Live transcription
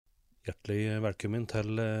hjertelig velkommen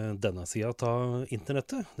til denne siden av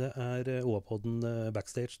internettet. Det også-podden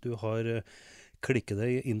Backstage du har klikket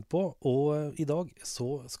deg inn på, og i dag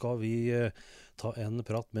så skal vi ta en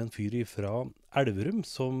prat med en fyr fra Elverum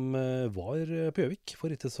som var på Gjøvik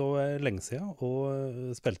for ikke så lenge siden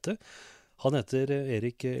og spilte. Han heter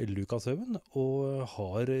Erik Lukashaugen og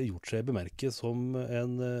har gjort seg bemerket som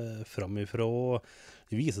en framifrå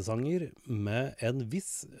visesanger med en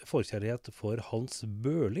viss forkjærlighet for Hans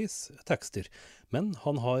Børlis tekster. Men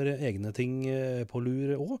han har egne ting på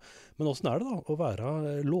lur også. Men hvordan det da å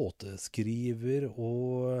være låtskriver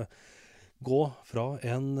og gå fra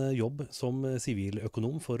en jobb som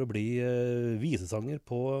siviløkonom for å bli visesanger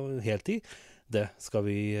på heltid? Det skal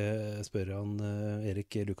vi spørre han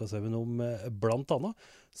Erik Lukashaugen om blant annet.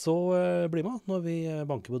 Så bli med når vi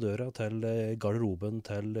banker på døra til garderoben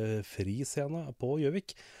til Friscena på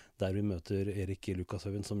Gjøvik, der vi møter Erik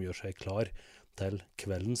Lukashaugen som gjør seg klar til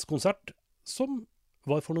kveldens konsert, som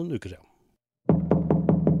var for noen uker siden.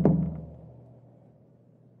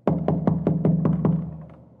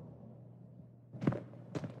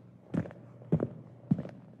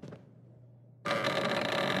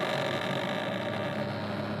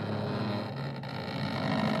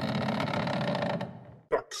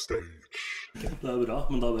 Det bra,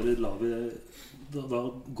 men da da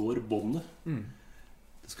går båndet.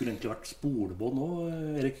 Det skulle egentlig vært spolebånd nå,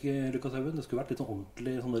 Erik Lukashaugen. Det skulle vært litt sånn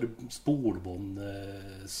ordentlig sånn der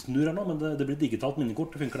spolebåndsnurr nå, men det blir digitalt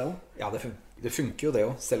minnekort. Det funker det også? Ja, det funker jo det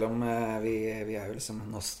også, selv om vi jo liksom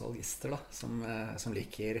nostalgister da, som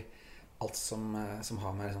liker alt som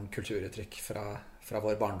har med sånn kulturuttrykk fra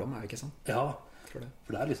vår barndom, vi ikke sånn? Ja,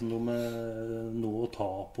 for det liksom noe med noe å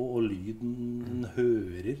ta på, og lyden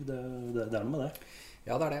hører, det noe med det.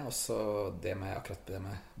 Ja, det det. Også det med akkurat det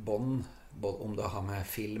med bånd, om det har med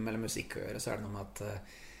film eller musikk å gjøre, så det noe med at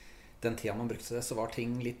den tiden man brukte det, så var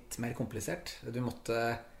ting litt mer komplisert. Du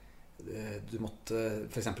måtte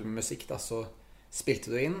for eksempel med musikk da, så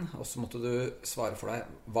spilte du inn, og så måtte du svare for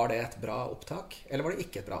deg, var det et bra opptak, eller var det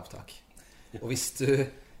ikke et bra opptak? Og hvis du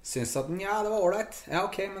synes at, ja, det var ordentlig, ja,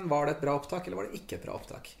 ok, men var det et bra opptak, eller var det ikke et bra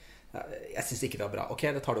opptak? Jeg synes ikke det var bra, ok,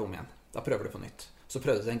 det tar du om igjen, da prøver du på nytt. Så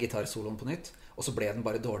prøvde du den gitarsoloen på nytt, og så ble den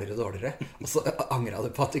bare dårligere og dårligere, og så angret du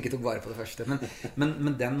på at du ikke tok vare på det første.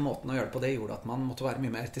 Men den måten å gjøre det på, det gjorde at man måtte være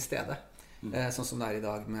mye mer til stede. Sånn som det i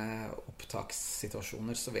dag med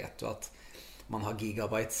opptakssituasjoner, så vet du at man har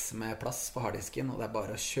gigabytes med plass på harddisken, og det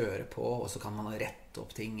bare å kjøre på, og så kan man rette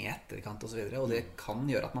opp ting i etterkant og så videre, og det kan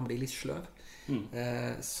gjøre at man blir litt sløv.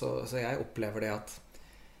 Så jeg opplever det at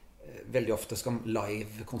veldig ofte skal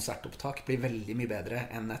live-konsertopptak bli veldig mye bedre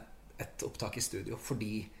enn et opptak i studio,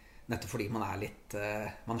 nettopp fordi man litt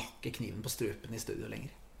man har ikke kniven på strupen i studio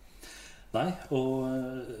lenger. Nei, og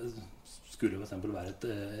skulle det for eksempel være et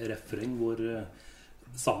refreng hvor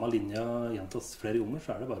samme linja gjentas flere ganger,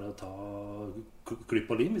 så det bare å ta klipp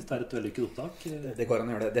og lim hvis det et vellykket opptak. Det går an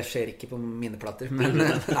å gjøre det. Det skjer ikke på mine plater, men nei,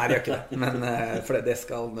 det gjør ikke det. Men, for det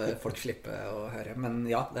skal folk slippe å høre. Men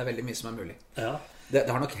ja, det veldig mye som mulig. Ja. Det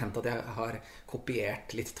har nok hendt at jeg har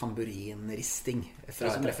kopiert litt tamburinristing fra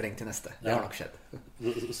et refreng til neste. Det har nok skjedd.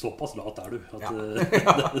 Såpass lat du at ja.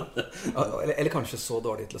 Eller kanskje så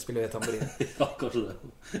dårlig til å spille tamburin. Ja, kanskje det.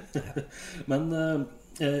 Men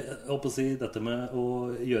jeg håper å si dette med å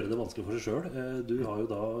gjøre det vanskelig for seg selv. Du har jo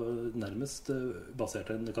da nærmest basert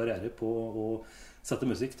en karriere på å sette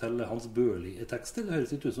musikk til Hans Børlis-tekster. Det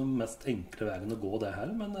høres ikke ut som mest enkle veien å gå det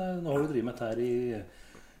her, men nå har du drivet med dette her i...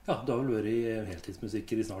 Ja, du har vel vært i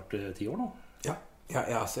heltidsmusikker i snart 10 år nå?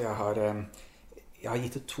 Ja, så jeg har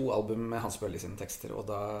gitt ut 2 album med Hans Børlis sine tekster, og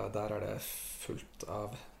der det fullt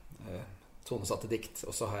av tonesatte dikt,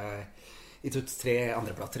 og så har jeg gitt ut 3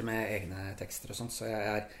 andre plater med egne tekster og sånt, så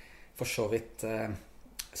jeg for så vidt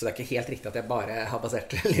så det ikke helt riktig at jeg bare har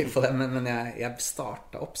basert liv på det, men jeg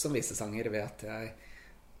startet opp som visesanger ved at jeg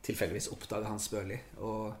tilfeldigvis oppdaget Hans Børli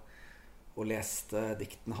og leste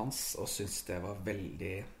dikten hans og syntes det var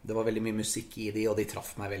veldig mye musikk i de, og de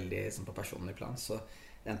traff meg veldig sånn, på personlig plan, så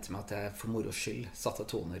endte med at jeg for moro skyld satte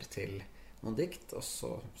toner til noen dikt, og så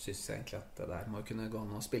synes jeg egentlig at det der må kunne gå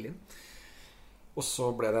an å spille inn. Og så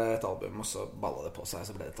ble det et album, og så ballet det på seg,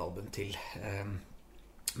 så ble det et album til.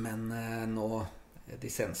 Men nå, de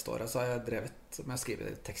seneste årene, så har jeg drevet med å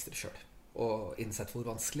skrive tekster selv, og innsett hvor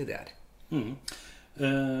vanskelig det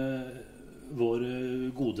Vår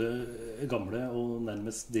gode, gamle og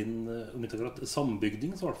nærmest din, om ikke akkurat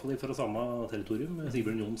sambygding, så i hvert fall fra samme territorium,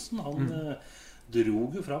 Sigbjørn Johnsen, han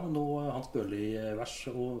drog jo fram noe Hans Børlis-vers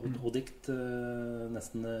og dikt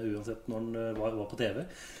nesten uansett når han var på TV.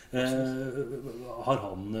 Har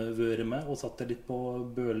han vært med og satt det litt på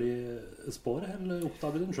Børlis-spåret, eller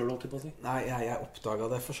oppdaget du den selv, holdt jeg på å si? Nei, jeg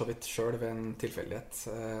oppdaget det for så vidt selv ved en tilfeldighet.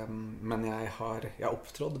 Men jeg har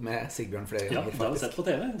opptrådt med Sigbjørn flere ganger, faktisk. Ja, det har vi sett på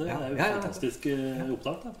TV. Det er jo fantastisk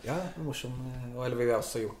opptak, da. Ja, morsom. Eller vi har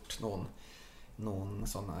også gjort noen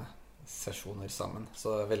sånne sesjoner sammen.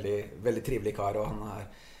 Så veldig, veldig trivelig kar, og han har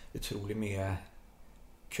utrolig mye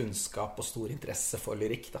kunnskap og stor interesse for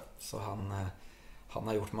lyrikk, da. Så han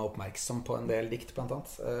har gjort meg oppmerksom på en del dikt, blant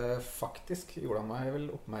annet. Faktisk gjorde han meg vel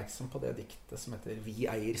oppmerksom på det diktet som heter «Vi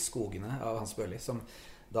eier skogene» av Hans Børlis, som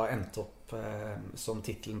da endte opp som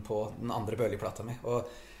titelen på den andre Børlis-plata mi, og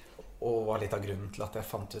var litt av grunnen til at jeg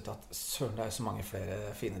fant ut at søren, det er jo så mange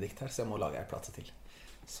flere fine dikt her, så jeg må lage en plate til.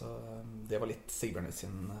 Så det var litt Sigbjørn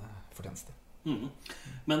sin fortjeneste.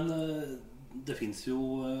 Men det finnes jo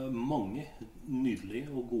mange nydelige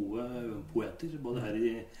og gode poeter, både her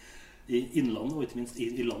i innlandet og ikke minst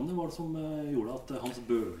i landet. Var det som gjorde at Hans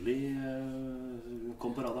Børlis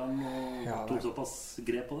kom på radaren og tok såpass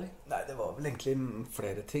grep på deg? Nei, det var vel egentlig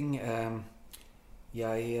flere ting.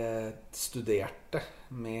 Jeg studerte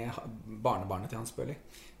med barnebarnet til Hans Børlis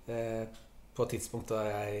på et tidspunkt da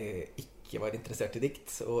jeg ikke var interessert i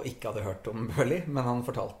dikt og ikke hadde hørt om Børlis, men han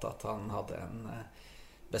fortalte at han hadde en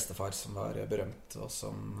bestefar som var berømt og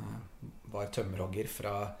som var tømmerhogger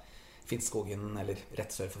fra Finnskogen, eller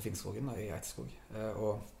rett sør for Finnskogen da, i Eidskog,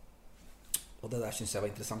 og det der synes jeg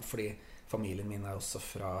var interessant fordi familien min er også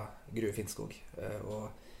fra Grue Finnskog,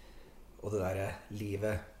 og det der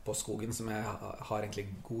livet på skogen som jeg har egentlig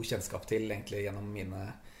god kjennskap til egentlig gjennom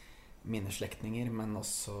mine slektninger, men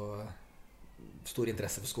også stor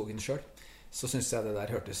interesse for skogen selv, så synes jeg det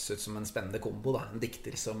der hørtes ut som en spennende kombo da. En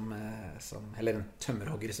dikter eller en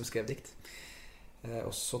tømmerhogger som skrev dikt.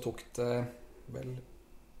 Og så tok det vel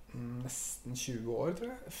nesten 20 år, tror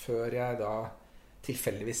jeg, før jeg da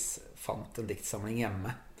tilfeldigvis fant en diktsamling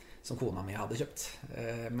hjemme som kona mi hadde kjøpt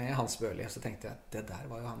med Hans Børlis. Så tenkte jeg at det der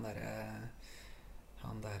var jo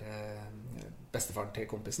han der bestefaren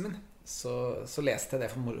til kompisen min. Så leste jeg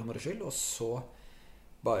det for moro skyld, og så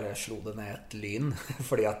bare slo det ned et lyn,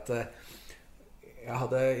 fordi at jeg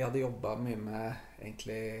hadde jobbet mye med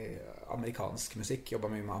egentlig amerikansk musikk,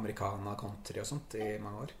 jobbet mye med americana, country og sånt i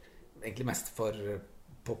mange år. Egentlig mest på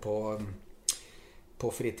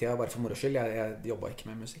fritida, bare for moro skyld. Jeg jobbet ikke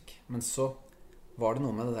med musikk. Men så var det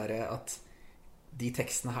noe med det der at de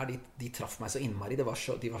tekstene her, de traff meg så innmari. De var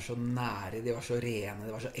så nære, de var så rene,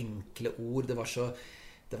 det var så enkle ord, det var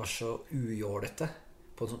så ujålete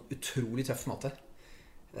på en sånn utrolig tøff måte.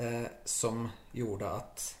 Som gjorde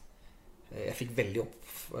at jeg fikk veldig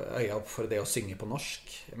øya opp for det å synge på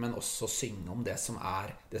norsk, men også synge om det som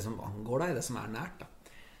angår deg, det som er nært da.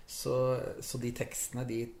 Så de tekstene,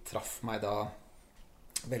 de traff meg da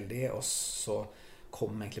veldig, og så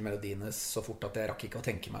kom egentlig melodiene så fort at jeg rakk ikke å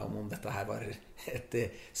tenke meg om dette her var et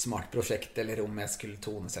smart prosjekt, eller om jeg skulle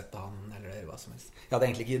tonesette han, eller hva som helst. Jeg hadde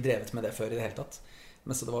egentlig ikke drevet med det før i det hele tatt,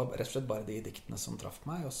 men så det var rett og slett bare de diktene som traff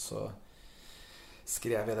meg, og så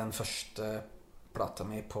skrev jeg den første plata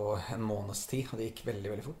mi på en måneds tid, og det gikk veldig,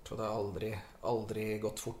 veldig fort, og det har aldri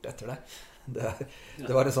gått fort etter det.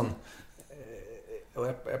 Det var det sånn, og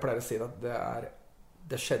jeg pleier å si at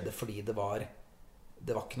det skjedde fordi det var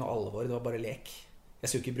ikke noe alvor, det var bare lek. Jeg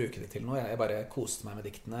skulle ikke bruke det til noe, jeg bare koste meg med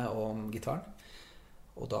diktene og gitaren,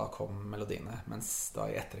 og da kom melodiene, mens da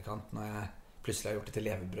i etterkant, når jeg plutselig har gjort det til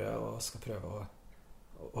levebrød og skal prøve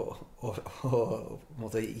å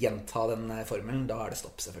måtte gjenta den formelen, da er det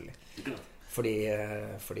stopp selvfølgelig.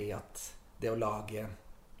 Fordi at det å lage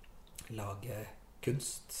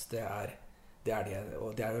kunst, det er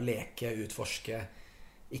å leke, utforske,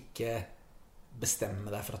 ikke bestemme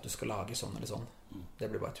deg for at du skal lage sånn eller sånn. Det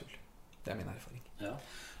blir bare tull. Det er min erfaring. Ja.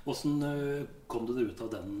 Hvordan kom du ut av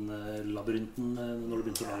den labyrinten når du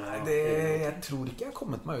begynte å lage? Jeg tror ikke jeg har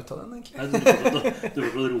kommet meg ut av den, egentlig. Nei, du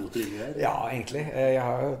var på roter inni her? Ja, egentlig. Jeg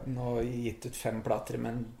har jo nå gitt ut 5 plater,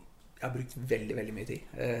 men jeg har brukt veldig, veldig mye tid.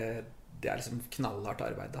 Det er liksom knallhardt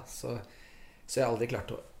arbeid da. Så jeg har aldri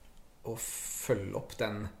klart å følge opp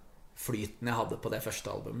den flyten jeg hadde på det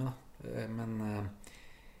første albumet da. Men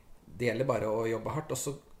det gjelder bare å jobbe hardt, og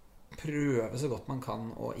så prøve så godt man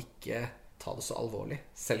kan å ikke ta det så alvorlig,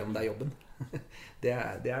 selv om det er jobben. Det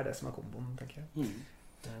er det som er komboen, tenker jeg.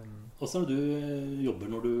 Hvordan er det du jobber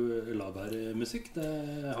når du lager musikk?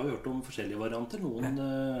 Jeg har jo hørt om forskjellige varianter. Noen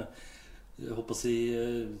jeg håper å si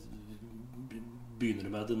begynner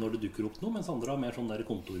med det når det dukker opp noe, mens andre har mer sånn der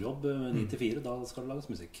kontorjobb 9-4, da skal det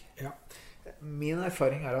lages musikk. Ja. Min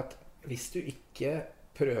erfaring er at hvis du ikke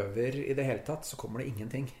prøver i det hele tatt, så kommer det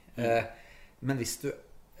ingenting. Men hvis du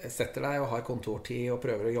setter deg og har kontortid og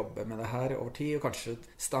prøver å jobbe med det her over tid, og kanskje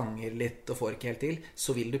stanger litt og får ikke helt til,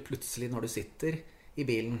 så vil du plutselig, når du sitter i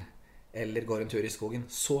bilen eller går en tur i skogen,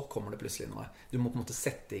 så kommer det plutselig noe. Du må på en måte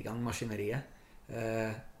sette i gang maskineriet,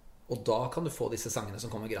 og da kan du få disse sangene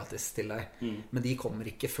som kommer gratis til deg. Men de kommer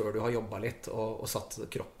ikke før du har jobbet litt og satt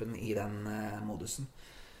kroppen i den modusen.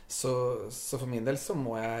 Så for min del så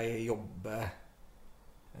må jeg jobbe,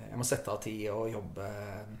 jeg må sette av tid og jobbe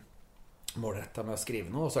målrettet med å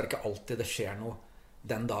skrive noe, og så er det ikke alltid det skjer noe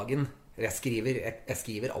den dagen. Jeg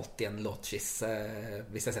skriver alltid en låtskisse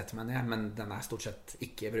hvis jeg setter meg ned, men den er stort sett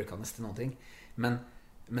ikke brukende til noen ting. Men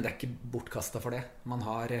det er ikke bortkastet for det. Man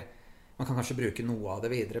kan kanskje bruke noe av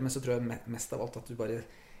det videre, men så tror jeg mest av alt at du bare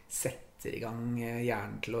setter i gang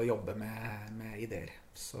hjernen til å jobbe med ideer.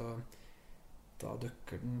 Så da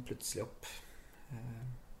dukker den plutselig opp.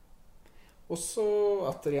 Og så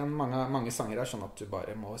at det igjen mange sanger er sånn at du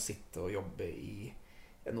bare må sitte og jobbe i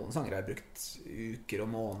noen sanger har jeg brukt uker og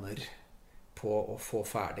måneder på å få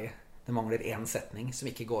ferdig. Det mangler en setning som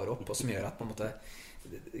ikke går opp, og som gjør at på en måte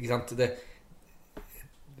ikke sant,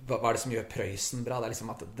 hva er det som gjør Prøysen bra? Det er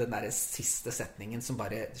liksom at den der siste setningen som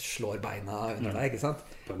bare slår beina under deg, ikke sant?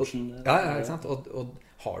 Ja, ikke sant? Og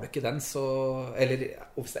har du ikke den, så eller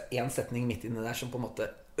hvis det er en setning midt inne der som på en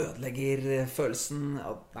måte ødelegger følelsen,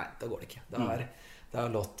 nei, da går det ikke. Da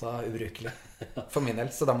er låta ubrukelig for min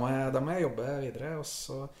del. Så da må jeg jobbe videre, og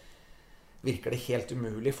så virker det helt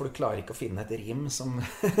umulig, for du klarer ikke å finne et rim som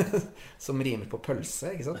rimer på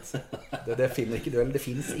pølse, ikke sant? Det finner ikke du, eller det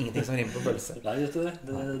finnes ingenting som rimer på pølse. Nei, vet du det.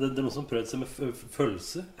 Det er noe som prøvd seg med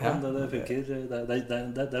følelse. Ja. Det funker.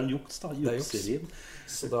 Det er en juks, da. Jukserim.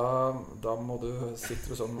 Så da må du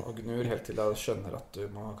sitte sånn og gnur helt til du skjønner at du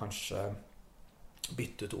må kanskje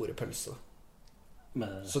bytte ut ordet pølse.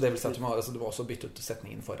 Så det vil si at du må også bytte ut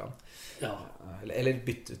setningen foran. Ja. Eller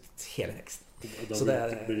bytte ut hele teksten. Da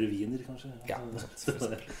blir det viner, kanskje? Ja,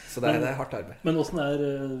 så det er hardt arbeid. Men hvordan er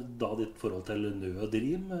da ditt forhold til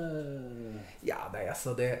nødrim? Ja, det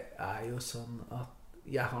er jo sånn at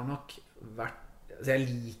jeg har nok vært altså jeg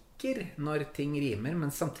liker når ting rimer,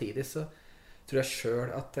 men samtidig så tror jeg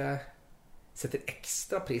selv at jeg setter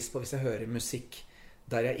ekstra pris på hvis jeg hører musikk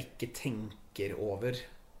der jeg ikke tenker over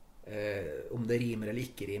om det rimer eller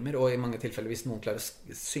ikke rimer, og i mange tilfeller hvis noen klarer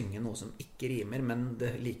å synge noe som ikke rimer, men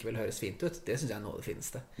det likevel høres fint ut, det synes jeg er noe av det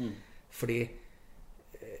fineste. Fordi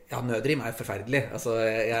nødrim er forferdelig. Altså,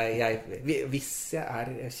 hvis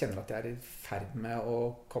jeg kjenner at jeg er i ferd med å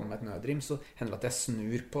komme med et nødrim, så hender det at jeg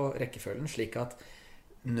snur på rekkefølgen slik at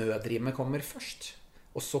nødrimet kommer først,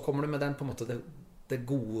 og så kommer du med den på en måte det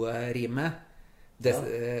gode rimet.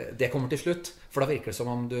 Det kommer til slutt, for da virker det som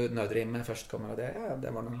om nødrimet først kommer, og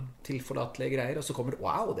det var noen tilforlatelige greier, og så kommer det,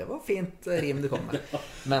 wow, det var fint rim du kom med.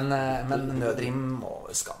 Men nødrim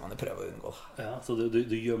skal man jo prøve å unngå. Ja, så du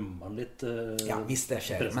gjemmer den litt? Ja, hvis det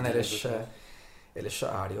skjer, men ellers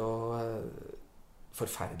så er det jo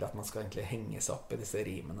forferdelig at man skal egentlig henge seg opp i disse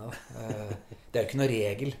rimene. Det er jo ikke noe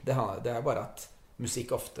regel, det er bare at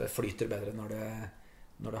musikk ofte flyter bedre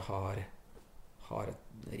når det har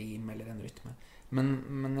et rim eller en rytme.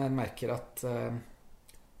 Men jeg merker at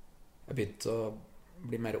jeg begynte å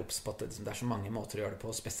bli mer obs på at det er så mange måter å gjøre det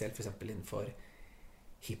på, spesielt for eksempel innenfor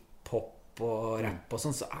hiphop og rap og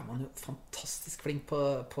sånn, så er man jo fantastisk flink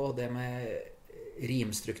på det med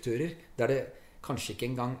rimstrukturer, der det kanskje ikke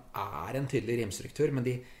engang er en tydelig rimstruktur, men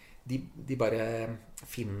de bare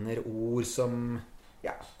finner ord som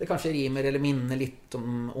det kanskje rimer eller minner litt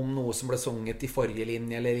om noe som ble sunget i forrige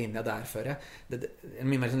linje eller linja der før. Det er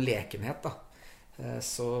mye mer sånn lekenhet da.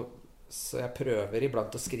 Så jeg prøver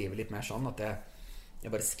iblant å skrive litt mer sånn at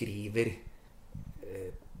jeg bare skriver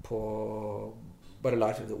bare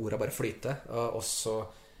lar ordet bare flyte, og så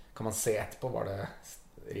kan man se etterpå, var det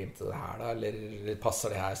rimte det her da, eller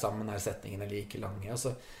passer det her sammen, er setningene like lange, og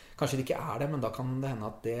så kanskje det ikke er det, men da kan det hende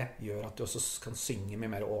at det gjør at du også kan synge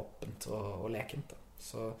mye mer åpent og lekent da.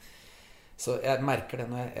 Så jeg merker det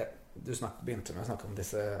når du begynte med å snakke om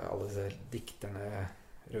alle disse dikterne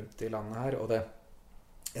rundt i landet her, og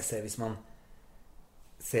jeg ser hvis man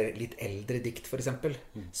ser litt eldre dikt for eksempel,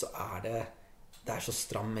 så det er så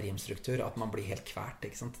stram rimstruktur at man blir helt kvært,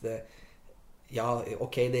 ikke sant?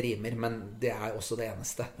 Ok, det rimer, men det er også det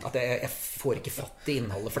eneste. At jeg får ikke fatt i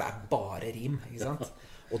innholdet, for det er bare rim, ikke sant?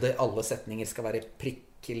 Og alle setninger skal være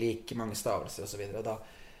prikk like mange stavelser og så videre,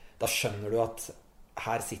 og da skjønner du at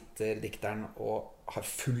her sitter dikteren og har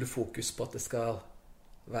full fokus på at det skal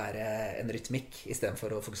være en rytmikk i stedet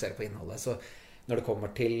for å fokusere på innholdet. Så når det kommer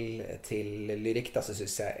til lyrikk da, så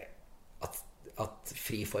synes jeg at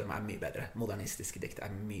fri form er mye bedre. Modernistiske dikt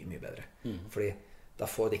er mye, mye bedre. Fordi da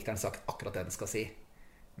får dikteren sagt akkurat det den skal si,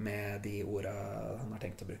 med de ordene han har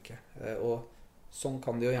tenkt å bruke. Og sånn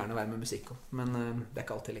kan det jo gjerne være med musikk også, men det er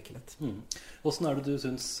ikke alltid like lett. Hvordan er det du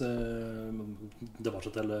synes det var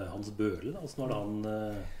så til Hans Børlis da? Hvordan er det han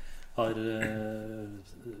har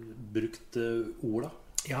brukt orda?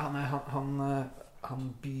 Ja, nei, han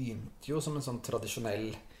begynte jo som en sånn tradisjonell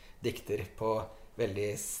dikter på veldig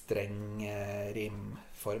streng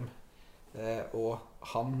rimform. Og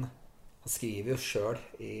han skriver jo selv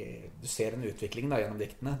du ser en utvikling da, gjennom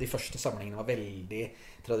diktene. De første samlingene var veldig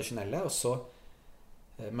tradisjonelle, og så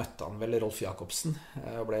møtte han vel Rolf Jacobsen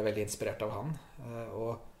og ble veldig inspirert av han.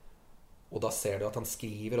 Og da ser du at han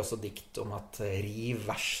skriver også dikt om at riv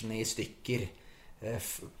versene i stykker.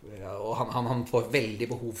 Og han får veldig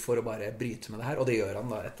behov for å bare bryte med det her, og det gjør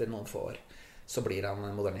han da etter noen få år. Så blir han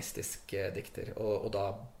en modernistisk dikter, og da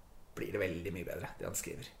blir det veldig mye bedre, det han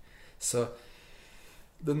skriver. Så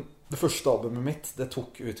det første albumet mitt, det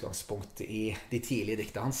tok utgangspunkt i de tidlige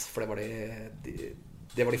diktene hans, for det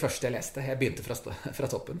var de første jeg leste. Jeg begynte fra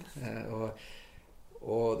toppen, og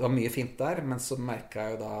det var mye fint der, men så merket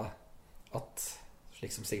jeg jo da at,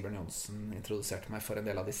 slik som Sigbjørn Johnsen introduserte meg for en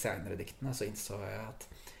del av de senere diktene, så innså jeg at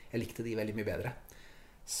jeg likte de veldig mye bedre.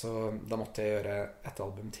 Så da måtte jeg gjøre et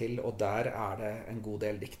album til, og der er det en god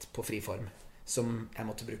del dikt på fri form, som jeg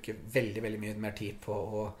måtte bruke veldig, veldig mye mer tid på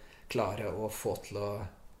å klare å få til å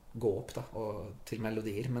gå opp da, og til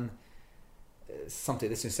melodier, men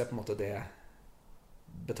samtidig synes jeg på en måte det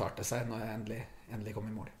betalte seg når jeg endelig kom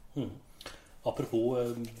i mål.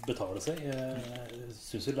 Apropos betale seg, jeg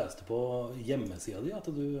synes du leste på hjemmesida di at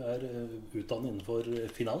du er utdannet innenfor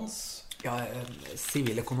finans. Ja,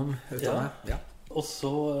 siviløkonom utdannet, ja. Og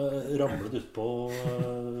så ramlet du ut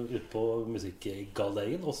på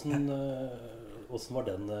musikkgaleien. Hvordan var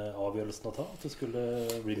den avgjørelsen å ta, at du skulle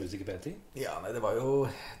bli musiker på en tid? Ja, nei, det var jo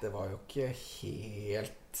ikke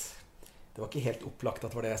helt... Det var ikke helt opplagt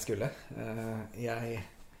at det var det jeg skulle. Jeg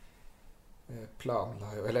planla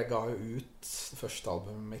jo, eller jeg ga jo ut det første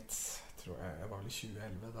albumet mitt, tror jeg var vel i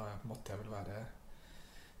 2011, da måtte jeg vel være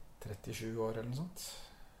 37 år eller noe sånt.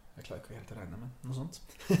 Jeg klarer ikke helt å regne med noe sånt.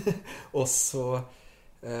 Og så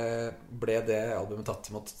ble det albumet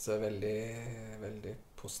tatt imot veldig, veldig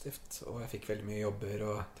positivt, og jeg fikk veldig mye jobber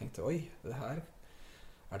og tenkte, oi, er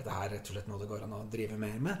dette her rett og slett noe det går an å drive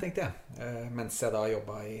mer med, tenkte jeg. Mens jeg da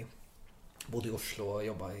bodde i Oslo og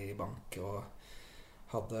jobbet i bank og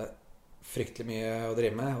hadde fryktelig mye å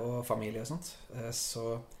drive med, og familie og sånt. Så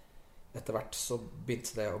etter hvert så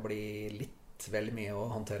begynte det å bli litt veldig mye å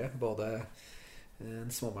håndtere, både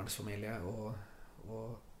en småbarnsfamilie og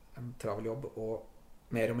en travel jobb og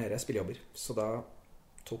mer spillejobber. Så da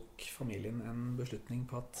tok familien en beslutning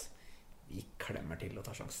på at vi klemmer til å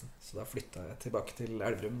ta sjansen. Så da flyttet jeg tilbake til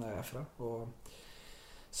Elverum, der jeg er fra, og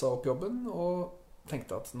sa opp jobben og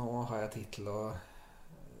tenkte at nå har jeg tid til å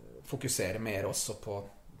fokusere mer også på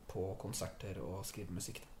konserter og skrive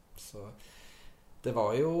musikk. Så det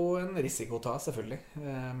var jo en risiko å ta, selvfølgelig.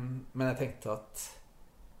 Men jeg tenkte at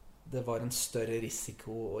det var en større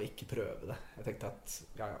risiko å ikke prøve det. Jeg tenkte at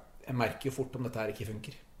jeg merker jo fort om dette her ikke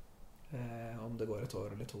funker. Om det går et år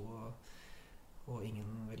eller to og ingen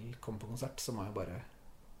vil komme på konsert, så må jeg bare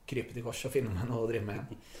krype til kors og finne meg noe å drive med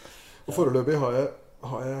igjen. Og foreløpig har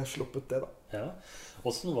jeg sluppet det da. Ja.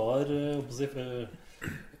 Hvordan var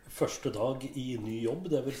første dag i ny jobb,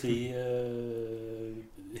 det vil si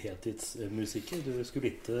heltidsmusiker? Du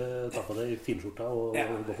skulle ikke ta på deg finskjorta og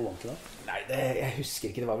gå på banken da? Nei, jeg husker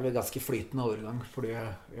ikke. Det var vel en ganske flytende overgang, fordi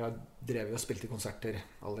jeg drev jo og spilte konserter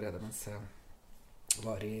allerede mens jeg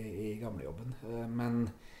var i gamlejobben.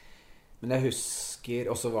 Men jeg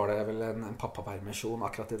husker, og så var det vel en pappapermisjon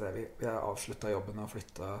akkurat i det jeg avsluttet jobben og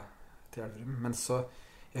flyttet til Elverum. Men så,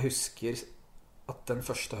 jeg husker at den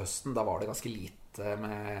første høsten, da var det ganske lite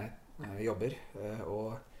med jobber, og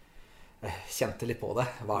jeg kjente litt på det.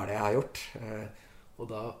 Hva er det jeg har gjort? Og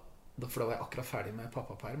for da var jeg akkurat ferdig med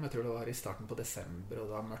pappaperm. Jeg tror det var i starten på desember, og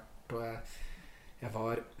det var mørkt, og jeg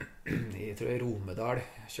var i Romedal,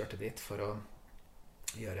 kjørte dit for å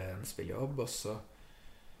gjøre en spillejobb, og så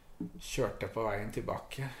kjørte jeg på veien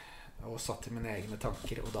tilbake og satt i mine egne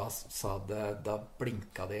tanker, og da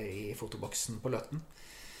blinket det i fotoboksen på Løten.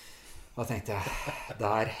 Da tenkte jeg,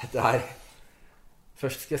 der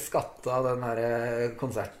først skal jeg skatte av den der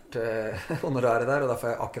konserthonoraret der, og da får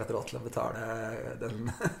jeg akkurat råd til å betale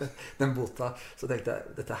den bota. Så tenkte jeg,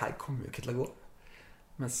 dette her kommer jo ikke til å gå.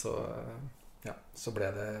 Men så ble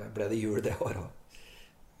det jul det året også.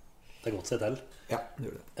 Det er godt sett til. Ja, det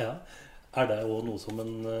gjorde det. Ja. Er det også noe som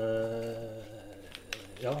en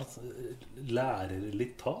lærer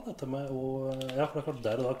litt av dette med å... Ja, for det er klart,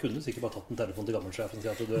 der og da kunne du sikkert bare tatt en telefon til gammelsjefen og si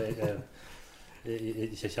at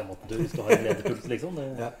ikke kommer at du hvis du har en lederpuls, liksom?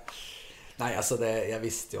 Ja. Nei, altså jeg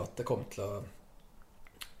visste jo at det kom til å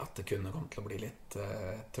at det kunne komme til å bli litt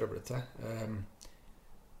trøblete.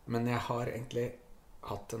 Men jeg har egentlig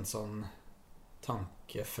hatt en sånn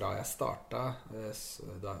tanke fra jeg startet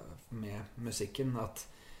med musikken, at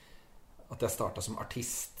jeg startet som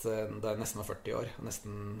artist da jeg nesten var 40 år,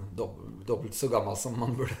 nesten dobbelt så gammel som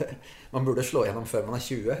man burde slå gjennom før man er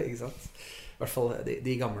 20, ikke sant? I hvert fall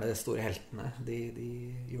de gamle store heltene, de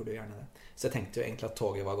gjorde jo gjerne det. Så jeg tenkte jo egentlig at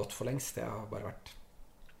toget var gått for lengst. Jeg har bare vært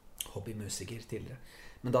hobbymusiker tidligere.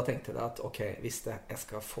 Men da tenkte jeg at ok, hvis jeg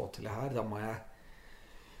skal få til det her, da må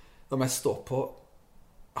jeg stå på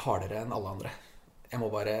hardere enn alle andre. Jeg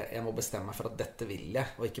må bestemme meg for at dette vil jeg,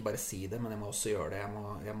 og ikke bare si det, men jeg må også gjøre det.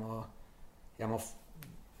 Jeg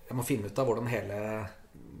må finne ut av hvordan hele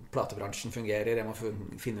platebransjen fungerer. Jeg må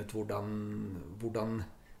finne ut hvordan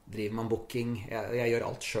driver man booking. Jeg gjør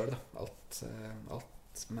alt selv, da.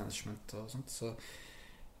 Alt management og sånt. Så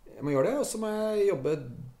jeg må gjøre det, og så må jeg jobbe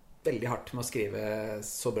veldig hardt med å skrive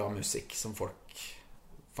så bra musikk som folk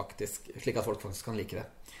faktisk, slik at folk faktisk kan like det.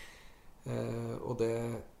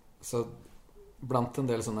 Så blant en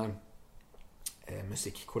del sånne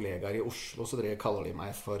musikkollegaer i Oslo, så kaller de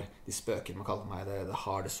meg for, de spøker med å kalle meg the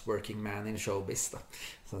hardest working man in showbiz, da.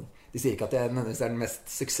 Så de sier ikke at jeg nødvendigvis er den mest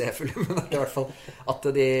suksessfulle, men det er i hvert fall at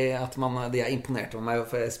de er imponert over meg,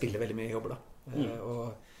 for jeg spiller veldig mye jobber, da.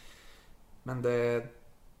 Men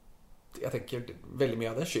jeg tenker veldig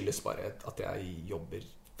mye av det skyldes bare at jeg jobber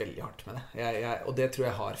veldig hardt med det. Og det tror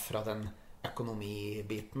jeg har fra den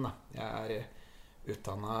økonomibiten, da. Jeg er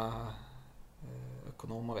utdannet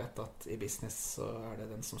økonom og vet at i business så er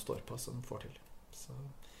det den som står på som får til. Så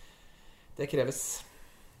det kreves.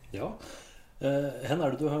 Ja. Hvor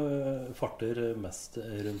er det du farter mest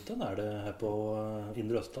rundt den? Er det her på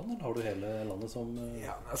Indre Østland, eller har du hele landet som...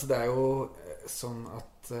 Ja, altså det er jo sånn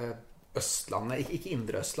at Østlandet, ikke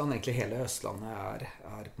Indre Østland, egentlig hele Østlandet er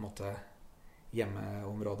på en måte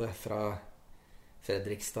hjemmeområdet fra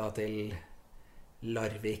Fredrikstad til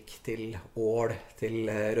Larvik til Ål til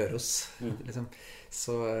Røros, liksom.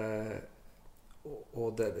 Så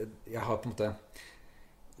jeg har på en måte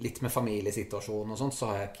litt med familiesituasjonen og sånt,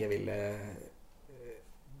 så har jeg ikke ville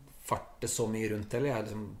farte så mye rundt heller. Jeg har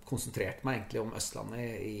liksom konsentrert meg egentlig om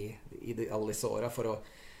Østlandet i alle disse årene for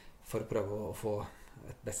å prøve å få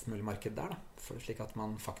et best mulig marked der, da. Slik at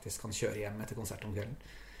man faktisk kan kjøre hjem etter konsert om kvelden.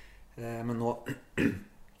 Men nå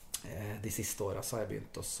de siste årene så har jeg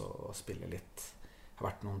begynt også å spille litt. Jeg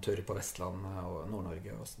har vært noen turer på Vestlandet og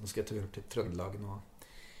Nord-Norge, og nå skal jeg tur til Trøndelag nå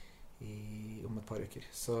om et par uker.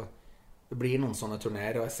 Så det blir noen sånne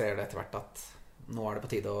turnéer, og jeg ser det etter hvert at nå er det på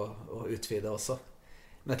tide å utvide også.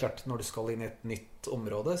 Men det er klart, når du skal inn i et nytt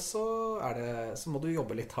område, så må du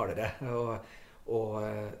jobbe litt hardere og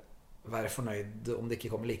være fornøyd om det ikke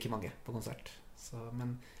kommer like mange på konsert.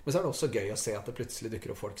 Men så er det også gøy å se at det plutselig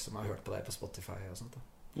dukker opp folk som har hørt på deg på Spotify og sånt da.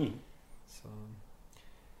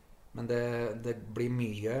 Men det blir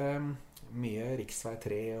mye riksvei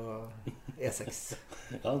 3 og E6.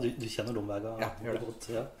 Ja, du kjenner de veiene. Ja, gjør det godt.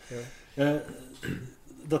 Ja.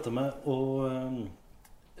 Dette med å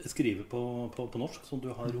skrive på norsk, som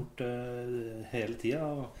du har gjort hele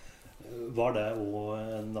tiden, var det også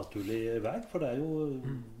en naturlig vei? For det er jo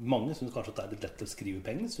mange synes kanskje at det er litt lett å skrive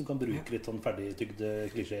på engelsk, så du kan bruke litt sånn ferdigtygde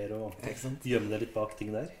klisjeer og gjemme deg litt bak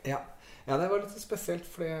ting der. Ja, det var litt spesielt,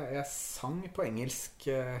 fordi jeg sang på engelsk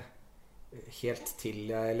helt til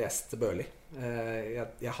jeg leste Børli.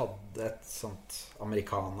 Jeg hadde et sånt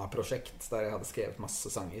Americana-prosjekt der jeg hadde skrevet masse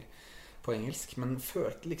sanger på engelsk, men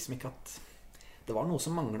følte liksom ikke at det var noe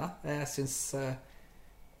som manglet. Jeg synes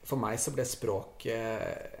for meg så ble språk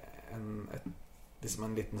liksom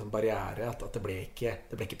en liten sånn barriere, at det ble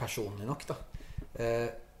ikke personlig nok da.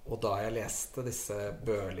 Og da jeg leste disse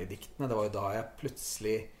Børli-diktene, det var jo da jeg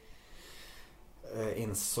plutselig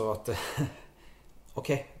innså at ok,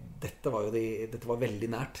 dette var veldig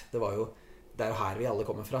nært. Det er jo her vi alle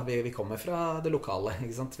kommer fra. Vi kommer fra det lokale,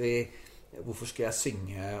 ikke sant? Hvorfor skal jeg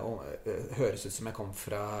synge og høres ut som jeg kom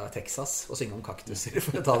fra Texas og synge om kaktuser,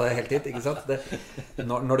 for å ta det helt hit, ikke sant?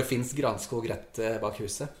 Når det finnes granskog rett bak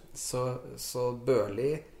huset, så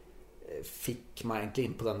Børli fikk meg egentlig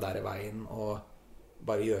inn på den der veien og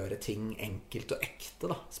bare gjøre ting enkelt og ekte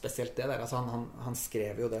da. Spesielt det der, altså han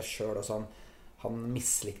skrev jo det selv, og sånn. Han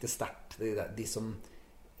mislikte sterkt de som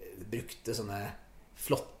brukte sånne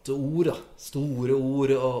flotte ord da. Store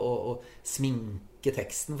ord og sminke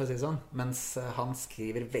teksten, for å si det sånn. Mens han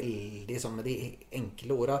skriver veldig sånn med de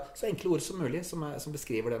enkle ordene, så enkle ord som mulig, som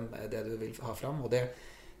beskriver det du vil ha fram. Og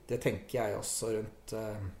det tenker jeg også rundt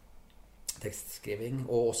tekstskriving.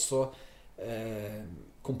 Og også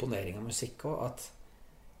komponering av musikk også, at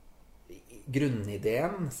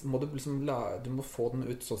grunnideen må du liksom du må få den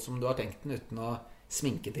ut sånn som du har tenkt den, uten å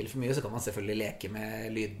sminke til for mye. Så kan man selvfølgelig leke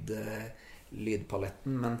med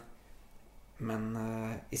lydpaletten, men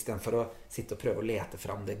i stedet for å sitte og prøve å lete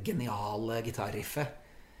fram det geniale gitarriffet,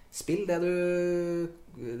 spill det du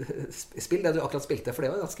akkurat spilte, for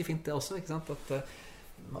det var ganske fint det også, ikke sant? At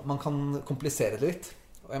man kan komplisere det litt.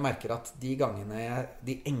 Og jeg merker at de gangene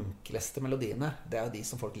de enkleste melodiene, det er jo de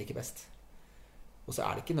som folk liker best. Og så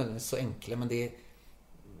er det ikke nødvendigvis så enkle, men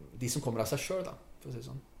de som kommer av seg selv da, for å si det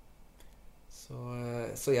sånn.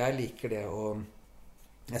 Så jeg liker det, og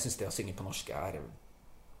jeg synes det å synge på norsk er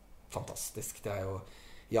fantastisk. Det er jo,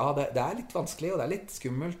 ja, det er litt vanskelig, og det er litt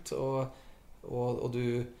skummelt, og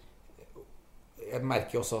jeg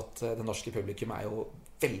merker jo også at det norske publikum er jo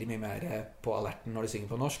veldig mye mer på alerten når de synger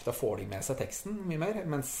på norsk. Da får de med seg teksten mye mer,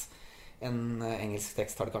 mens en engelsk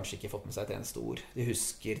tekst har de kanskje ikke fått med seg et eneste ord. De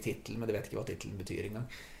husker titelen, men de vet ikke hva titelen betyr engang.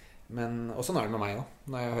 Og sånn er det med meg også,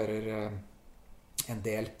 når jeg hører en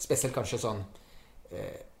del, spesielt kanskje sånn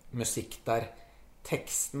musikk der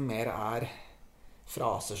teksten mer er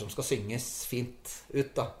fraser som skal synges fint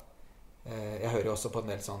ut da. Jeg hører jo også på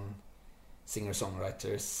en del sånn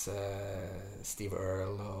singer-songwriters, Steve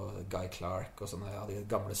Earle og Guy Clark og sånne av de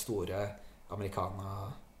gamle store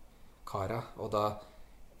amerikana-kara, og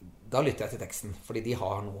da lytter jeg til teksten, fordi de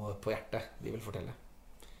har noe på hjertet de vil fortelle.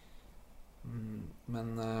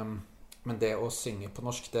 Men det å synge på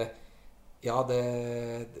norsk,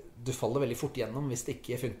 du faller veldig fort gjennom hvis det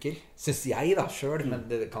ikke funker, synes jeg da selv, men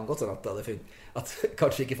det kan godt sånn at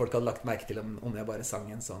kanskje ikke folk hadde lagt merke til om jeg bare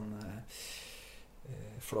sang en sånn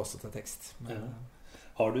flåsete tekst. Men,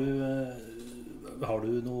 Har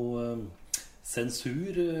du noe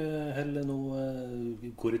sensur eller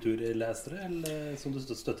noe korrekturlesere eller, som du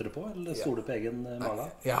støtter det på, eller stoler på egen mage?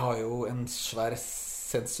 Jeg har jo en svær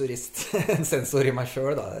sensorist, en sensor i meg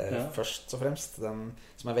selv da, først og fremst, den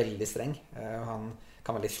som er veldig streng. Han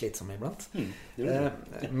kan være litt slitsom iblant.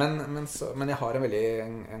 Men jeg har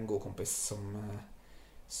en god kompis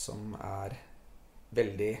som er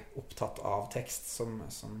veldig opptatt av tekst, som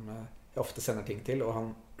jeg ofte sender ting til, og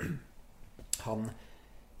han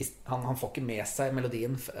får ikke med seg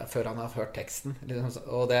melodien før han har hørt teksten,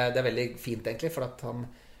 og det er veldig fint egentlig, for at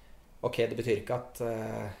det betyr ikke at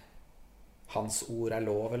hans ord er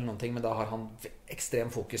lov eller noen ting, men da har han ekstrem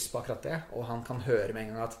fokus på akkurat det, og han kan høre med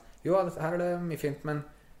en gang at jo, her er det mye fint, men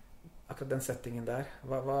akkurat den settingen der,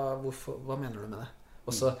 hva mener du med det?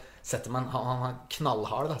 Og så setter man, han er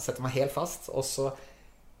knallhard da, setter man helt fast, og så,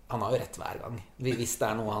 han har jo rett hver gang, hvis det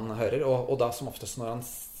er noe han hører, og da som oftest når han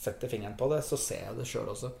setter fingeren på det, så ser jeg det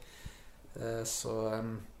selv også. Så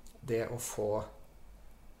det å få,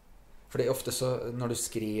 for det er ofte så, når du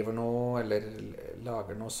skriver noe, eller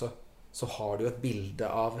lager noe, så har du et bilde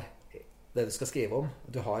av det du skal skrive om.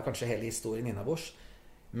 Du har kanskje hele historien innabords,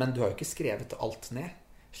 men du har jo ikke skrevet alt ned.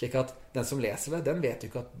 Slik at den som leser det, den vet jo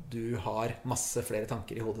ikke at du har masse flere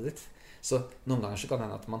tanker i hodet ditt. Så noen ganger så kan det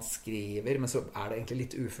hende at man skriver, men så er det egentlig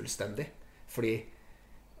litt ufullstendig. Fordi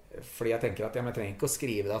jeg tenker at jeg trenger ikke å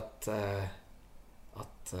skrive det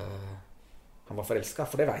at han var forelsket,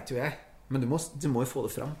 for det vet jo jeg. Men du må jo få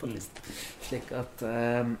det fram på en liste. Slik at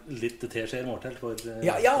litt teskjeer måltall for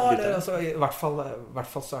altså, i hvert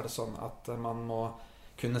fall så er det sånn at man må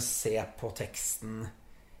kunne se på teksten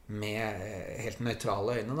med helt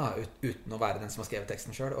nøytrale øyne da, uten å være den som har skrevet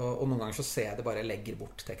teksten selv, og noen ganger så ser jeg det bare, jeg legger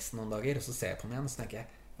bort teksten noen dager, og så ser jeg på den igjen, og så tenker jeg,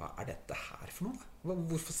 hva er dette her for noe?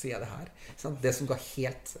 Hvorfor sier jeg det her? Sånn, det som ga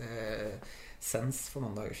helt sens for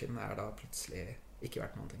noen dager siden er da plutselig ikke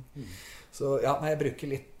vært noen ting. Så ja, jeg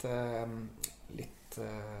bruker litt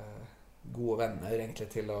gode venner egentlig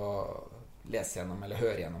til å lese gjennom eller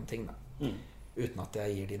høre gjennom ting da. Uten at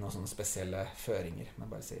jeg gir de noen sånne spesielle føringer,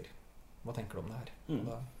 men bare sier, hva tenker du om det her?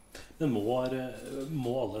 Men må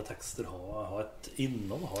alle tekster ha et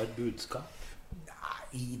innhold, ha et budskap?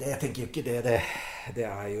 Nei, jeg tenker jo ikke det. Det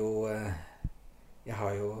er jo jeg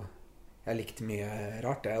har likt mye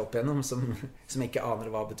rart jeg opp igjennom som ikke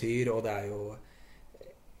aner hva betyr, og det er jo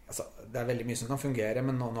altså, det er veldig mye som kan fungere,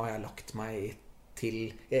 men nå har jeg lagt meg til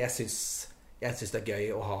jeg synes det er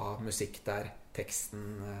gøy å ha musikk der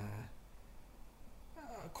teksten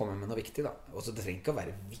kommer med noe viktig da. Og så det trenger ikke å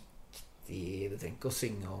være viktig, det trenger ikke å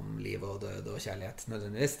synge om liv og død og kjærlighet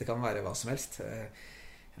nødvendigvis, det kan være hva som helst.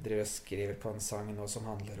 Jeg driver og skriver på en sang nå som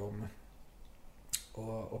handler om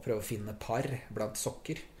å prøve å finne par blant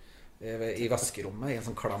sokker i vaskerommet, i en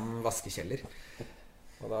sånn klam vaskekjeller.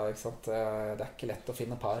 Og da, ikke sant, det er ikke lett å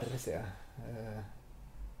finne par, sier jeg.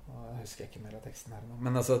 Jeg husker ikke mer av teksten her nå.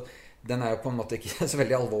 Men altså, den er jo på en måte ikke så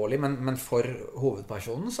veldig alvorlig, men for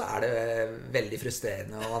hovedpersonen så er det veldig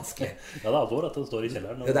frustrerende og vanskelig. Ja, det er alvor at den står i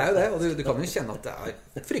kjelleren. Det er jo det, og du kan jo kjenne at det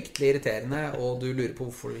er fryktelig irriterende, og du lurer på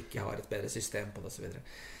hvorfor du ikke har et bedre system på det og så videre.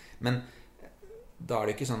 Men da er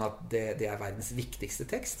det ikke sånn at det er verdens viktigste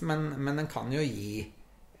tekst, men den kan jo gi,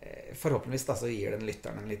 forhåpentligvis da, så gir den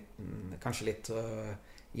lytteren en liten, kanskje litt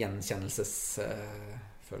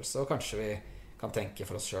gjenkjennelsesfølelse, og kanskje vi kan tenke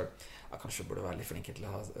for oss selv, kanskje burde være litt flinke til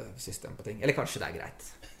å ha system på ting, eller kanskje det er greit.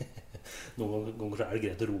 Noen ganger er det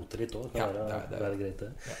greit å rote litt også, ja, det er greit det.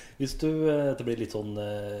 Ja. Hvis du, det blir litt sånn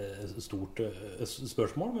stort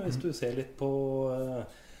spørsmål, men hvis du ser litt på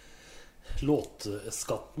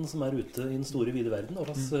låtskatten som er ute i den store vide verden,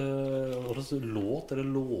 hva slags låt eller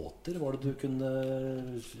låter var det du kunne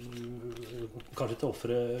kanskje ikke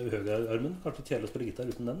offre høyrearmen, kanskje kjedelig å spille gitar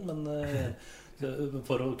uten den, men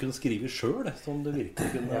for å kunne skrive selv som det virkelig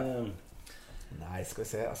kunne Nei, skal vi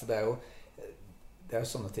se, altså det er jo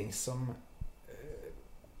sånne ting som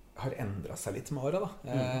har endret seg litt med året da.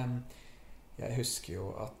 Jeg husker jo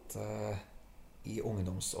at i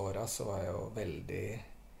ungdomsåra så var jeg jo veldig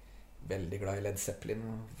veldig glad i Led Zeppelin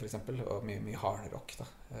for eksempel, og mye hard rock da.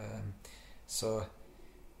 Så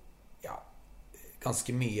ja, ganske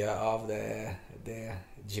mye av det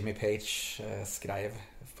Jimmy Page skrev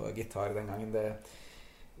på gitar den gangen,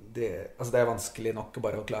 altså det er vanskelig nok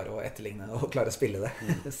bare å klare å etterligne og klare å spille det.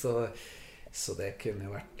 Så det kunne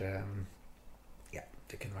jo vært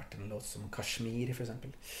det kunne vært en låt som Kashmir for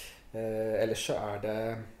eksempel. Ellers så er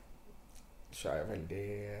jeg veldig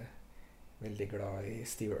veldig glad i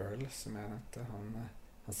Steve Earle, som jeg nevnte.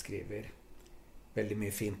 Han skriver veldig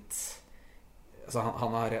mye fint. Altså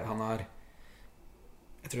han har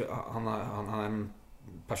jeg tror han er en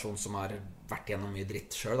person som har vært gjennom mye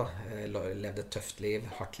dritt selv da. Levd et tøft liv,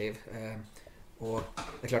 hardt liv. Og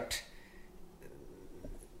det er klart,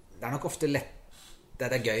 det er nok ofte lett, det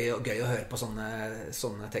er gøy å høre på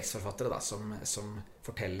sånne tekstforfattere da, som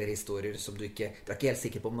forteller historier som du er ikke helt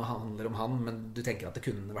sikker på om det handler om han, men du tenker at det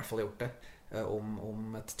kunne i hvert fall gjort det,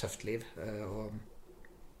 om et tøft liv.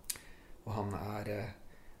 Og han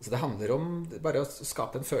så det handler om bare å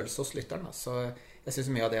skape en følelse hos lytteren da. Så jeg synes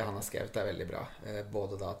mye av det han har skrevet er veldig bra,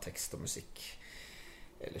 både da tekst og musikk.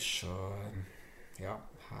 Ellers så ja,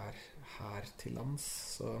 her til lands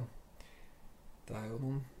så det er jo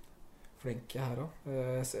noen flinke her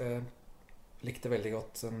også. Jeg likte veldig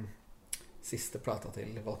godt siste plata til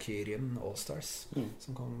Valkyrien, All Stars,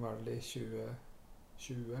 som kom vel i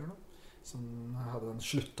 2020 eller noe, som hadde den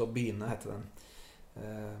Slutt å begynne, heter den.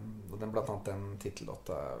 Og den blant annet den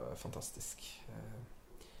titellåta er fantastisk.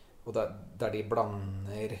 Og der de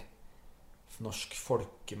blander norsk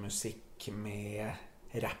folkemusikk med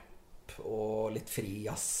rap og litt fri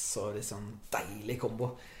jazz og litt sånn deilig kombo,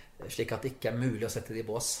 slik at det ikke er mulig å sette det i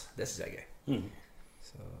bås. Det synes jeg er gøy.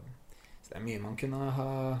 Så det er mye man kunne ha.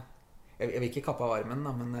 Jeg vil ikke kappe av armen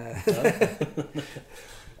da, men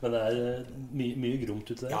men det er mye gromt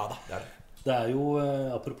ute der. Ja da, det er det. Det er jo,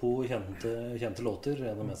 apropos kjente låter, en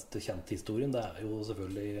av de mest kjente historien, det er jo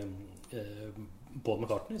selvfølgelig Paul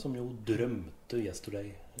McCartney, som jo drømte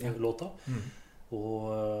Yesterday-låta.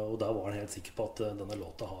 Og da var han helt sikker på at denne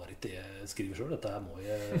låta har ikke jeg skriver selv.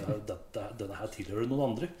 Denne her tilhører noen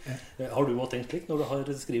andre. Har du også tenkt slik når du har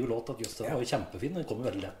skrivet låt at just den var jo kjempefin, den kommer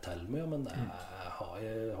veldig lett til med, men har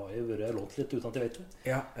jeg vært lånt litt uten at jeg vet det?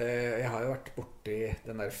 Ja, jeg har jo vært borti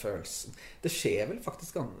den der følelsen. Det skjer vel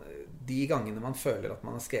faktisk de gangene man føler at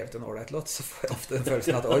man har skrevet en ålreit låt, så får jeg ofte den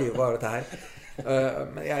følelsen at oi, hva er dette her?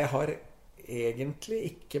 Men jeg har egentlig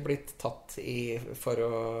ikke blitt tatt for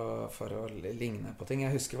å ligne på ting.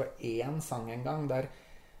 Jeg husker det var en sang en gang der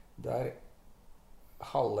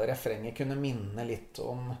halve refrenget kunne minne litt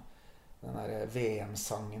om den der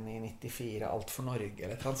VM-sangen i 94, Alt for Norge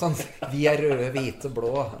eller noe sånt. Vi er røde, hvite,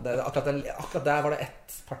 blå. Akkurat der var det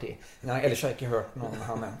ett parti. Ellers har jeg ikke hørt noen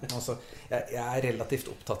han nevnt. Jeg er relativt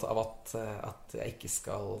opptatt av at jeg ikke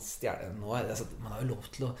skal stjele noe. Altså, man har jo lov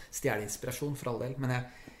til å stjele inspirasjon for all del, men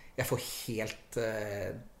jeg får helt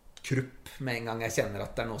krupp med en gang jeg kjenner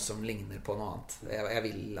at det er noe som ligner på noe annet. Jeg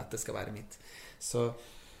vil at det skal være mitt.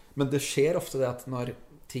 Men det skjer ofte det at når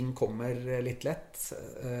ting kommer litt lett,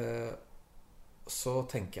 så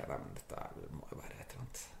tenker jeg, nei, men dette må jo være et eller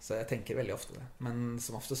annet. Så jeg tenker veldig ofte det. Men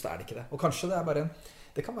som oftest er det ikke det. Og kanskje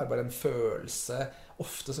det kan være bare en følelse.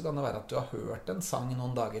 Ofte så kan det være at du har hørt en sang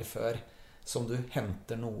noen dager før som du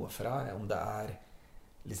henter noe fra, om det er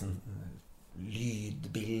liksom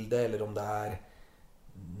lydbilde, eller om det er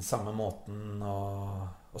den samme måten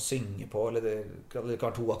å synge på, eller det kan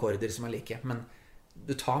være 2 akkorder som er like, men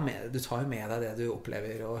du tar jo med deg det du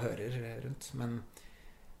opplever og hører rundt, men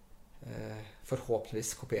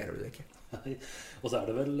Forhåpentligvis kopierer du det ikke. Nei. Og så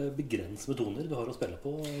det vel begrenset med toner du har å spille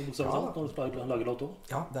på når du lager låt også.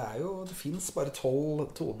 Ja, det finnes bare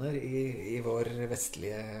 12 toner i vår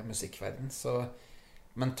vestlige musikkverden.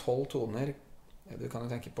 Men 12 toner, du kan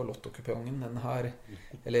jo tenke på lottokupongen, den har,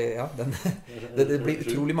 eller ja, det blir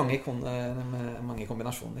utrolig mange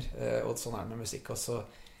kombinasjoner, og sånn det med musikk også.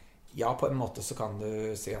 Ja, på en måte så kan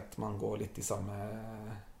du si at man går litt i samme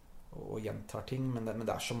og gjentar ting, men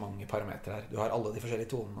det så mange parametre her. Du har alle de forskjellige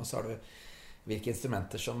tonene, og så har du hvilke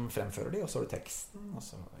instrumenter som fremfører de, og så har du teksten, og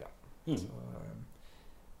så, ja.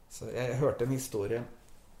 Så jeg hørte en historie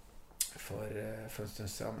for en stund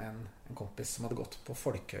siden om en kompis som hadde gått på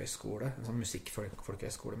folkehøyskole, en sånn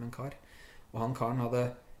musikkfolkehøyskole med en kar, og han karen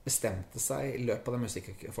hadde bestemt seg i løpet av den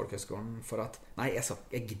musikkfolkehøyskolen for at, nei,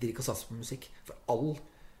 jeg gidder ikke å satse på musikk, for alt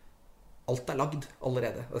lagd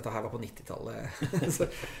allerede. Dette her var på 90-tallet.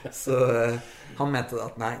 så han mente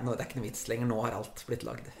at nei, det ikke noe vits lenger. Nå har alt blitt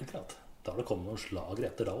lagd. Da har det kommet noen slager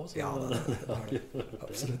etter da også. Ja, det har det.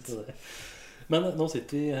 Absolutt. Men nå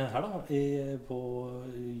sitter vi her da, på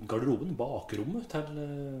garderoben, bakrommet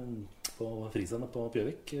på Friscenen på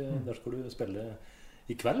Pjøvik. Der skal du spille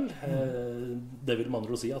i kveld. Det vil man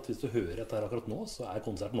jo si at hvis du hører dette her akkurat nå, så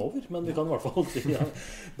konserten over. Men vi kan i hvert fall si ja.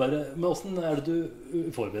 Men hvordan det du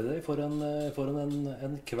forbereder deg for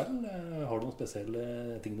en kveld? Har du noen spesielle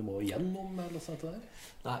ting du må gjennom? Eller sånt der?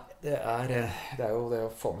 Nei, det jo det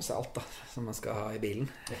å få med seg alt da, som man skal ha i bilen.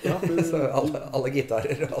 Ja, så alle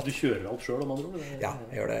gitarer og alt. Du kjører alt selv om andre ord? Ja,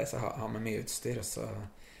 jeg gjør det. Så jeg har med mye utstyr. Og så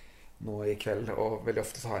nå i kveld, og veldig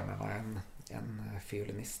ofte så har jeg med meg en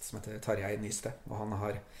fiolinist som heter Tarjei Nysted, og han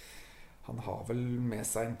har vel med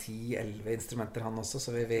seg 10-11 instrumenter han også,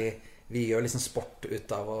 så vi gjør liksom sport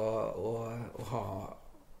ut av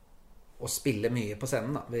å spille mye på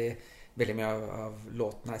scenen da. Veldig mye av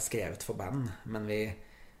låtene skrevet for band, men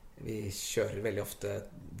vi kjører veldig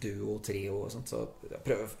ofte duo, trio og sånt, så jeg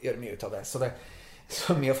prøver å gjøre mye ut av det. Så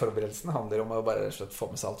mye av forberedelsen handler om å bare slett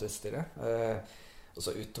få med seg alt utstyret. Og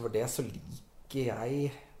så utover det så liker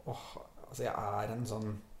jeg altså jeg en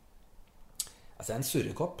sånn en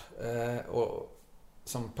surrekopp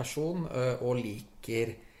som person, og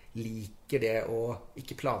liker det å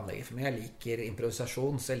ikke planlegge for mye. Jeg liker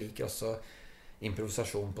improvisasjon, så jeg liker også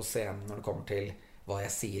improvisasjon på scenen når det kommer til hva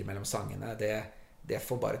jeg sier mellom sangene. Det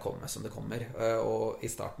får bare komme som det kommer, og i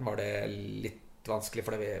starten var det litt vanskelig,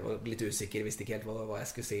 for jeg var litt usikker, visste ikke helt hva jeg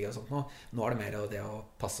skulle si og sånt. Nå det mer det å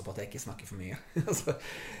passe på at jeg ikke snakker for mye.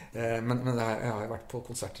 Men jeg har jo vært på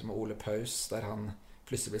konserter med Ole Paus, der han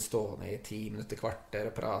plutselig blir stående i 10 minutter, kvarter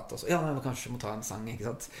og prate, og så, ja, men kanskje må ta en sang, ikke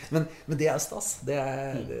sant? Men det stas.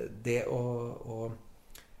 Det å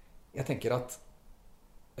jeg tenker at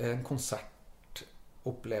en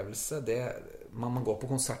konsertopplevelse, man går på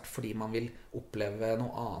konsert fordi man vil oppleve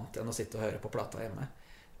noe annet enn å sitte og høre på plata hjemme.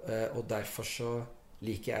 Og derfor så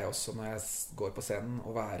liker jeg også når jeg går på scenen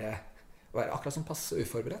å være akkurat som passe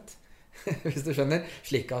uforberedt, hvis du skjønner,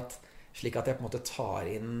 slik at jeg på en måte tar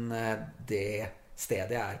inn det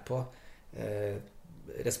stedet jeg på,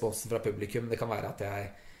 responsen fra publikum. Det kan være at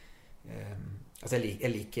jeg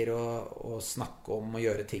liker å snakke om og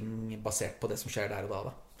gjøre ting basert på det som skjer der og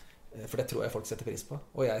da. For det tror jeg folk setter pris på,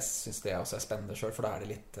 og jeg synes det også spennende selv, for da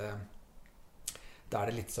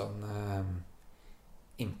det litt sånn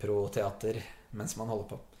impro-teater mens man holder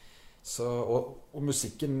på. Så, og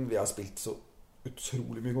musikken, vi har spilt så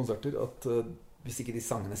utrolig mye konserter at hvis ikke de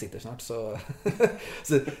sangene sitter snart, så,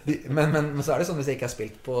 men så det sånn, hvis jeg ikke har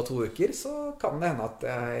spilt på 2 uker, så kan det hende at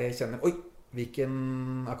jeg kjenner, oi, hvilken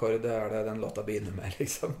akkord det den låta begynner med,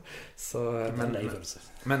 liksom. Så, men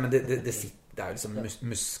det sitter, det jo liksom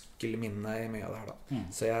muskelminne i mye av det her da.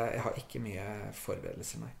 Så jeg har ikke mye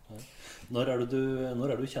forberedelser, nei. Når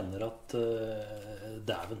du kjenner at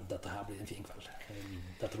dæven, dette her blir en fin kveld,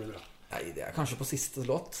 dette blir bra? Nei, det kanskje på siste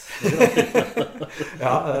låt.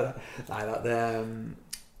 Ja, nei da, det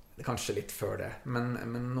kanskje litt før det. Men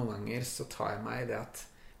noen ganger så tar jeg meg det at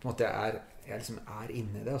på en måte jeg liksom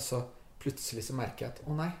inne i det, og så plutselig så merker jeg at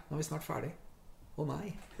å nei, nå vi snart ferdig. Å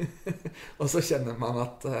nei. Og så kjenner man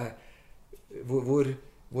at hvor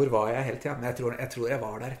var jeg hele tiden? Men jeg tror jeg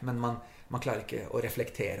var der, men man klarer ikke å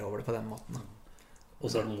reflektere over det på den måten. Og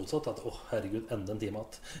så det motsatt, at herregud, enda en time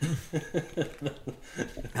at.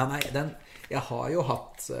 Ja, nei, jeg har jo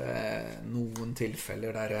hatt noen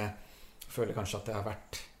tilfeller der jeg føler kanskje at jeg har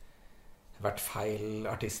vært feil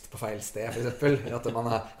artist på feil sted, for eksempel. At man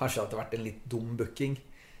kanskje at det har vært en litt dum booking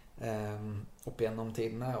opp gjennom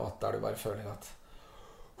tidene, og at der du bare føler at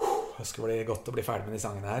det skulle bli godt å bli ferdig med de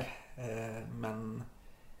sangene her. Men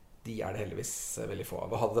de det heldigvis veldig få av.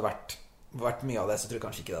 Og hadde det vært mye av det, så tror jeg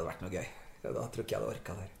kanskje ikke det hadde vært noe gøy. Da tror ikke jeg hadde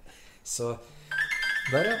orket det. Så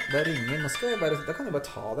der, ja. Der ringer. Nå skal jeg bare, da kan jeg bare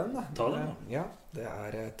ta den, da. Ta den, da. Ja, det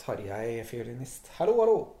er Tarjei, fiolinist. Hallo,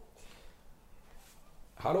 hallo.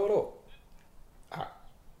 Hallo, hallo. Ja.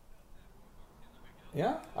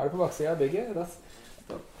 Ja, er du på baksiden av bygget?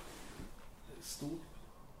 Stort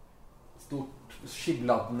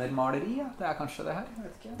skibladnermaleri, ja. Det er kanskje det her, jeg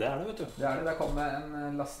vet ikke. Det er det, vet du. Det er det. Der kommer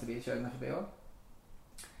en lastebil kjørende forbi også.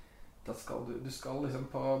 Da skal du skal liksom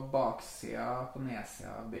på baksida, på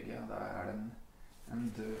nedsida av bygget. Der er det en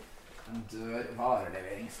dør,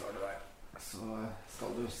 varelevering står det der. Så skal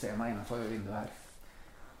du se meg innenfor vinduet her.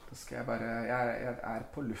 Da skal jeg bare, jeg er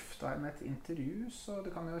på lufta her med et intervju, så du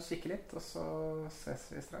kan jo kikke litt, og så ses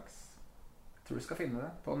vi straks. Jeg tror du skal finne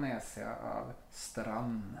det på nedsida av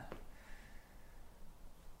Strand.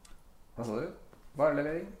 Hva sa du?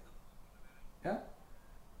 Varelevering? Ja.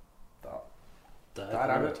 Der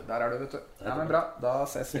er du, vet du. Ja, men bra. Da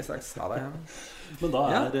ses vi straks. Ha det. Men da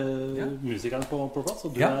er musikeren på plass,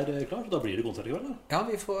 og du er klar, så da blir det konsert i kveld, da? Ja,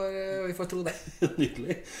 vi får tro det.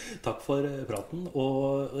 Nydelig. Takk for praten.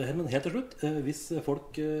 Og men helt til slutt, hvis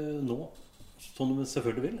folk nå, som de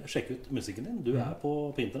selvfølgelig vil, sjekke ut musikken din. Du er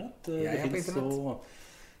på internett. Jeg er på finnes internett. så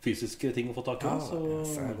fysiske ting å få tak i. Ja, så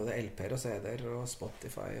er både LP-er og CD-er og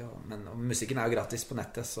Spotify. Men musikken er jo gratis på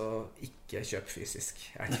nettet, så ikke kjøp fysisk.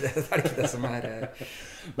 Er det ikke det som er...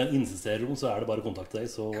 Men insisterer du, så er det bare å kontakte deg,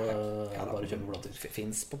 så er det bare å kjøpe plater.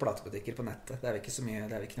 Finns på platebutikker på nettet. Det er ikke så mye,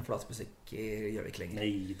 det er ikke noe platemusikk i Gjøvik lenger.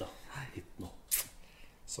 Neida, ikke noe.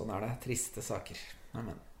 Sånn er det. Triste saker.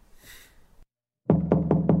 Amen.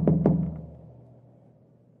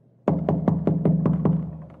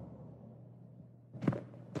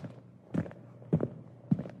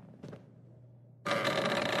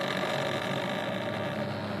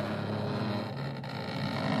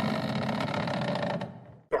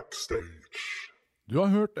 Du har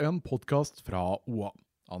hørt en podcast fra OA.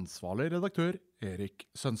 Ansvarlig redaktør Erik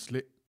Sønsli.